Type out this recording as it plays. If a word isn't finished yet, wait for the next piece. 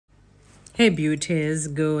Hey beauties,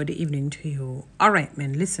 good evening to you. All right,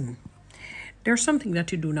 men, listen. There's something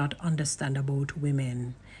that you do not understand about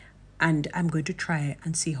women, and I'm going to try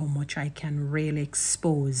and see how much I can really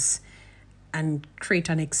expose and create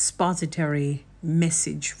an expository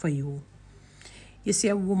message for you. You see,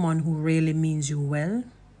 a woman who really means you well,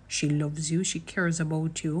 she loves you, she cares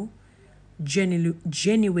about you,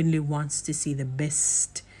 genuinely wants to see the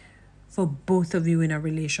best for both of you in a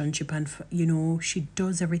relationship, and she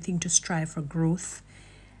does everything to strive for growth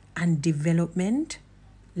and development.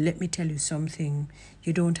 Let me tell you something.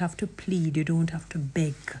 You don't have to plead, you don't have to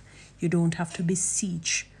beg, you don't have to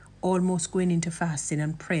beseech, almost going into fasting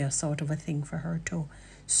and prayer sort of a thing for her to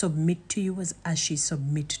submit to you as she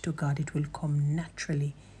submit to God. It will come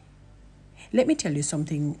naturally. Let me tell you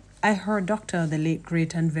something. I heard the late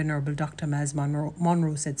great and venerable Dr. Miles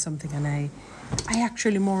Monroe said something, and I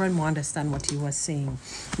actually more and more understand what he was saying.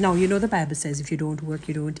 Now, the Bible says if you don't work,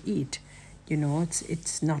 you don't eat.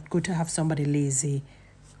 It's not good to have somebody lazy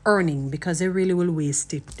earning, because they really will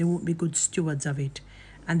waste it. They won't be good stewards of it,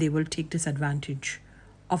 and they will take disadvantage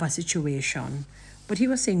of a situation. But he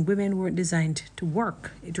was saying women weren't designed to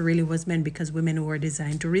work. It really was meant because women were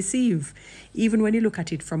designed to receive. Even when you look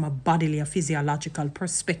at it from a bodily, a physiological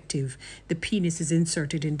perspective, the penis is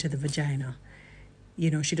inserted into the vagina.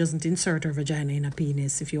 She doesn't insert her vagina in a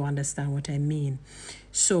penis, if you understand what I mean.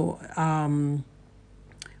 So,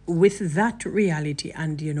 with that reality,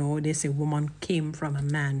 and they say woman came from a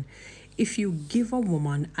man. If you give a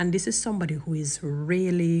woman, and this is somebody who is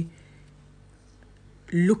really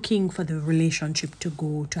looking for the relationship to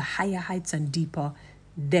go to higher heights and deeper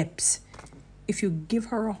depths, if you give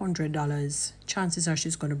her $100, chances are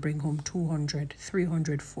she's going to bring home 200,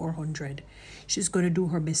 300, 400. She's going to do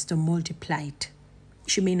her best to multiply it.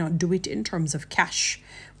 She may not do it in terms of cash,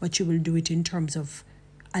 but she will do it in terms of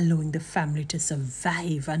allowing the family to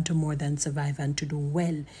survive, and to more than survive, and to do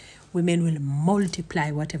well. Women will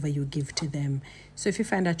multiply whatever you give to them. So if you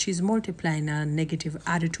find that she's multiplying a negative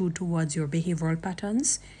attitude towards your behavioral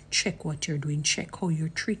patterns, check what you're doing. Check how you're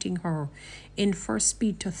treating her. In 1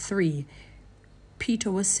 Peter 3,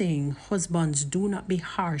 Peter was saying, husbands, do not be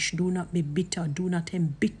harsh, do not be bitter, do not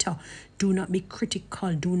embitter, do not be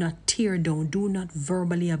critical, do not tear down, do not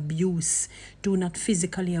verbally abuse, do not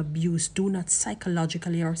physically abuse, do not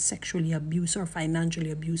psychologically or sexually abuse or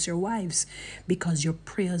financially abuse your wives, because your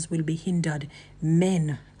prayers will be hindered.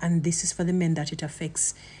 Men, and this is for the men that it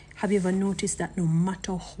affects, have you ever noticed that no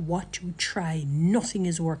matter what you try, nothing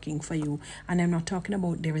is working for you? And I'm not talking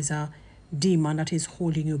about there is a demon that is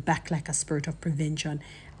holding you back like a spirit of prevention.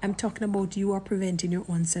 I'm talking about you are preventing your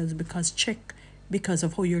own selves, because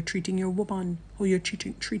of how you're treating your woman, how you're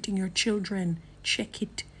treating your children. Check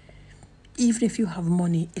it. Even if you have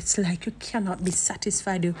money, it's like you cannot be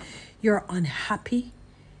satisfied. You're unhappy.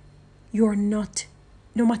 You're not,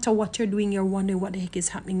 no matter what you're doing, you're wondering what the heck is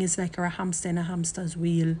happening. It's like you're a hamster in a hamster's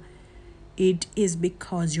wheel. It is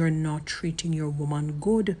because you're not treating your woman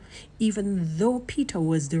good. Even though Peter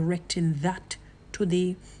was directing that to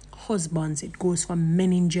the husbands, it goes for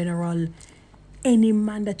men in general. Any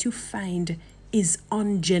man that you find is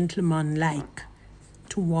ungentlemanlike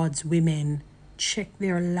towards women, check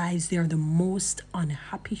their lives. They are the most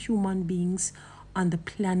unhappy human beings on the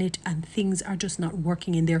planet, and things are just not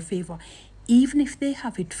working in their favor. Even if they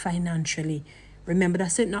have it financially, remember,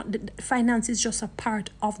 that's it. Not finance is just a part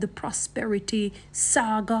of the prosperity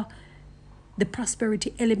saga, the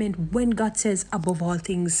prosperity element. When God says, above all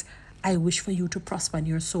things, I wish for you to prosper and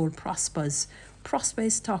your soul prospers. Prosper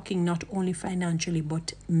is talking not only financially,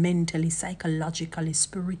 but mentally, psychologically,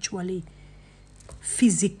 spiritually,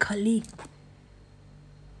 physically.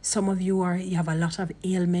 Some of you have a lot of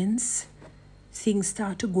ailments. Things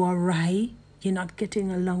start to go awry. You're not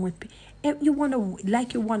getting along with people. You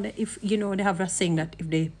wonder if, they have a saying that if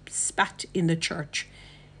they spat in the church,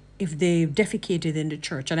 if they defecated in the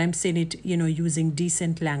church, and I'm saying it, using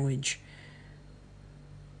decent language,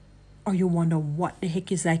 or you wonder what the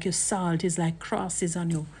heck is like your salt is like crosses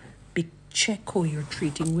on you. Big check how you're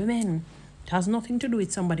treating women. It has nothing to do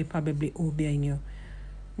with somebody probably obeying you.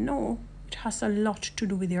 No, it has a lot to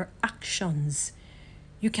do with your actions.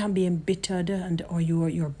 You can be embittered, or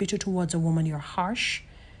you're bitter towards a woman. You're harsh.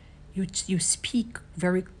 You speak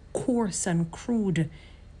very coarse and crude,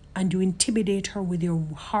 and you intimidate her with your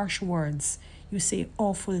harsh words. You say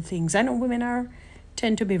awful things. I know women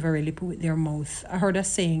tend to be very lippy with their mouth. I heard a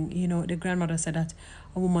saying, the grandmother said that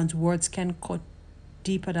a woman's words can cut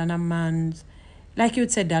deeper than a man's, like you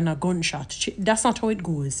said, than a gunshot. That's not how it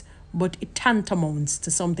goes, but it tantamounts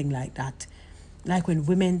to something like that. Like when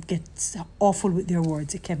women get awful with their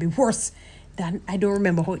words, it can be worse than, I don't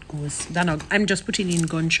remember how it goes. I'm just putting in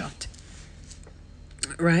gunshot.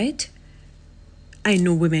 right? I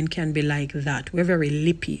know women can be like that. We're very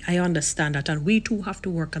lippy. I understand that. And we too have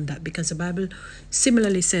to work on that, because the Bible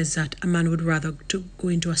similarly says that a man would rather to go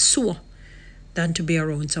into a sewer than to be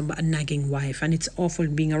around a nagging wife. And it's awful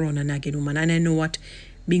being around a nagging woman. And I know what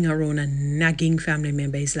being around a nagging family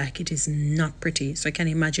member is like. It is not pretty. So I can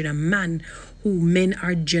imagine a man who men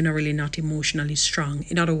are generally not emotionally strong.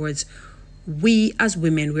 In other words, we as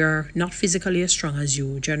women, we are not physically as strong as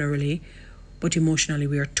you generally, but emotionally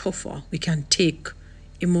we are tougher. We can take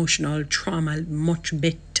emotional trauma much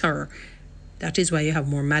better. That is why you have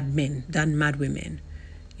more mad men than mad women,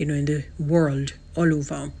 in the world all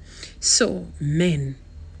over. So men,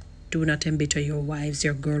 do not embitter your wives,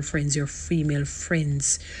 your girlfriends, your female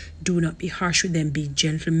friends. Do not be harsh with them. Be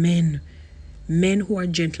gentlemen. Men who are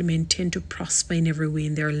gentlemen tend to prosper in every way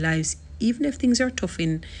in their lives, even if things are tough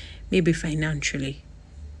in maybe financially.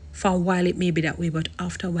 For a while it may be that way, but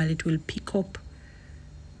after a while it will pick up.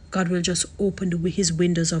 God will just open his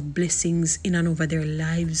windows of blessings in and over their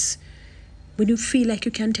lives. When you feel like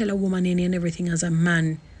you can tell a woman any and everything as a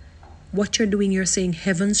man, what you're doing, you're saying,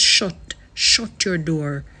 heavens, shut your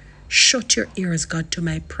door. Shut your ears, God, to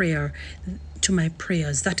my prayers.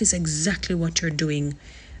 That is exactly what you're doing.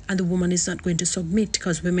 And the woman is not going to submit,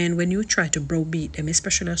 because women, when you try to browbeat them,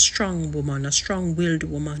 especially a strong woman, a strong-willed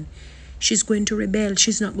woman, she's going to rebel.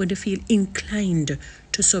 She's not going to feel inclined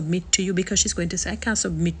to submit to you, because she's going to say, I can't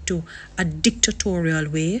submit to a dictatorial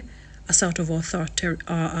way, a sort of authoritative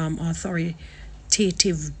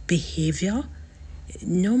behavior.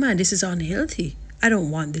 No, man, this is unhealthy. I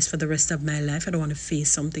don't want this for the rest of my life. I don't want to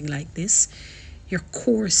face something like this. You're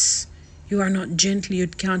coarse. You are not gentle. You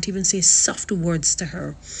can't even say soft words to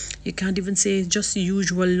her. You can't even say just the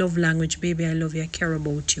usual love language. Baby, I love you. I care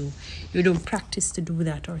about you. You don't practice to do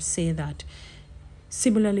that or say that.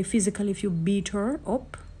 Similarly, physically, if you beat her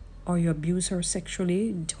up or you abuse her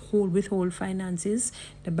sexually, withhold finances,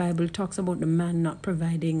 the Bible talks about the man not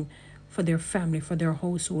providing for their family, for their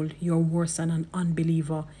household. You're worse than an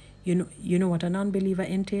unbeliever. You know what an unbeliever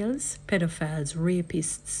entails? Pedophiles,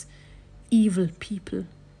 rapists, evil people.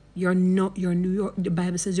 The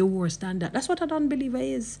Bible says you're worse than that. That's what an unbeliever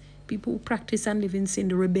is. People who practice and live in sin,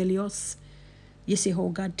 the rebellious. You see how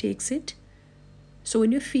God takes it? So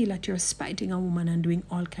when you feel that you're spiting a woman and doing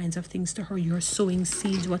all kinds of things to her, you're sowing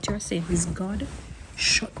seeds. What you're saying is, God,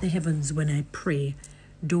 shut the heavens when I pray.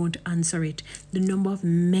 Don't answer it. The number of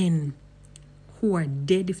men who are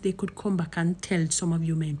dead, if they could come back and tell some of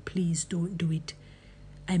you men, please don't do it.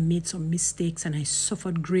 I made some mistakes and I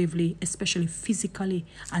suffered gravely, especially physically,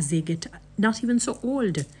 as they get not even so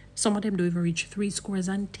old. Some of them don't even reach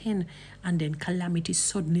 70, and then calamity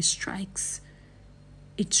suddenly strikes.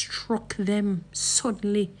 It struck them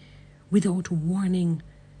suddenly without warning,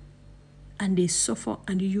 and they suffer.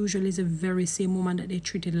 And usually it's the very same woman that they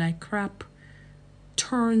treated like crap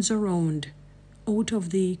turns around out of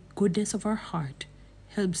the goodness of her heart,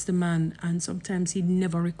 helps the man, and sometimes he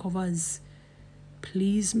never recovers.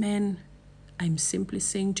 Please, men, I'm simply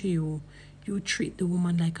saying to you, you treat the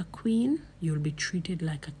woman like a queen, you'll be treated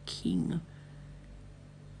like a king.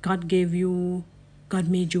 God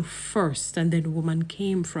made you first, and then the woman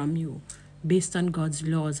came from you. Based on God's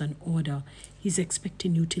laws and order, he's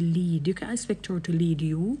expecting you to lead. You can't expect her to lead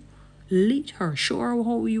you. Lead her. Show her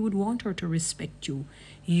how you would want her to respect you.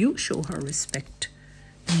 You show her respect.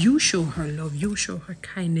 You show her love. You show her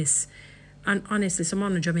kindness. And honestly, some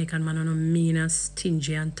of the Jamaican man are mean and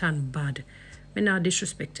stingy and tan bad. I'm not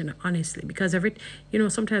disrespecting, honestly, because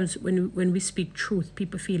sometimes when we speak truth,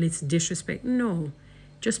 people feel it's disrespect. No,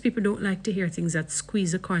 just people don't like to hear things that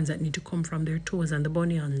squeeze the corns that need to come from their toes and the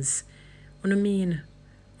bunions. On a mean,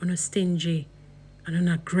 on a stingy, and on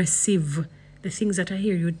aggressive. The things that I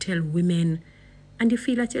hear you tell women, and you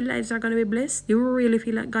feel that your lives are going to be blessed. You really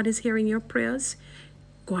feel like God is hearing your prayers.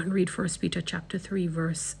 Go and read 1 Peter chapter 3,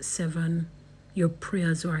 verse 7. Your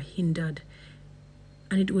prayers are hindered,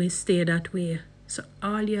 and it will stay that way. So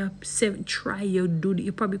all your try,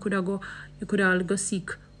 you probably could all go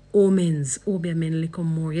seek omens, men little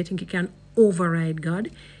more. You think you can override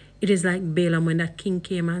God? It is like Balaam when that king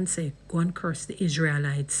came and said, go and curse the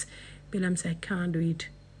Israelites. Balaam said, I can't do it.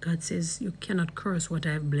 God says, you cannot curse what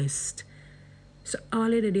I have blessed. So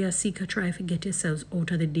all of the day, seek a try to get yourselves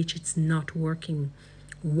out of the ditch. It's not working.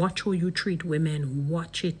 Watch how you treat women.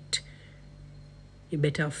 Watch it. You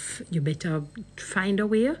better find a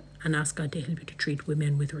way and ask God to help you to treat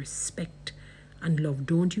women with respect and love.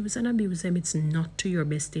 Don't use and abuse them. It's not to your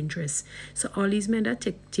best interest. So all these men that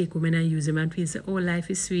take women and use them and feel say, oh, life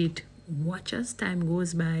is sweet. Watch as time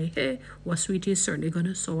goes by. Hey, what's sweet is certainly going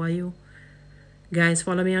to sour you. Guys,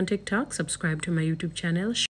 follow me on TikTok. Subscribe to my YouTube channel.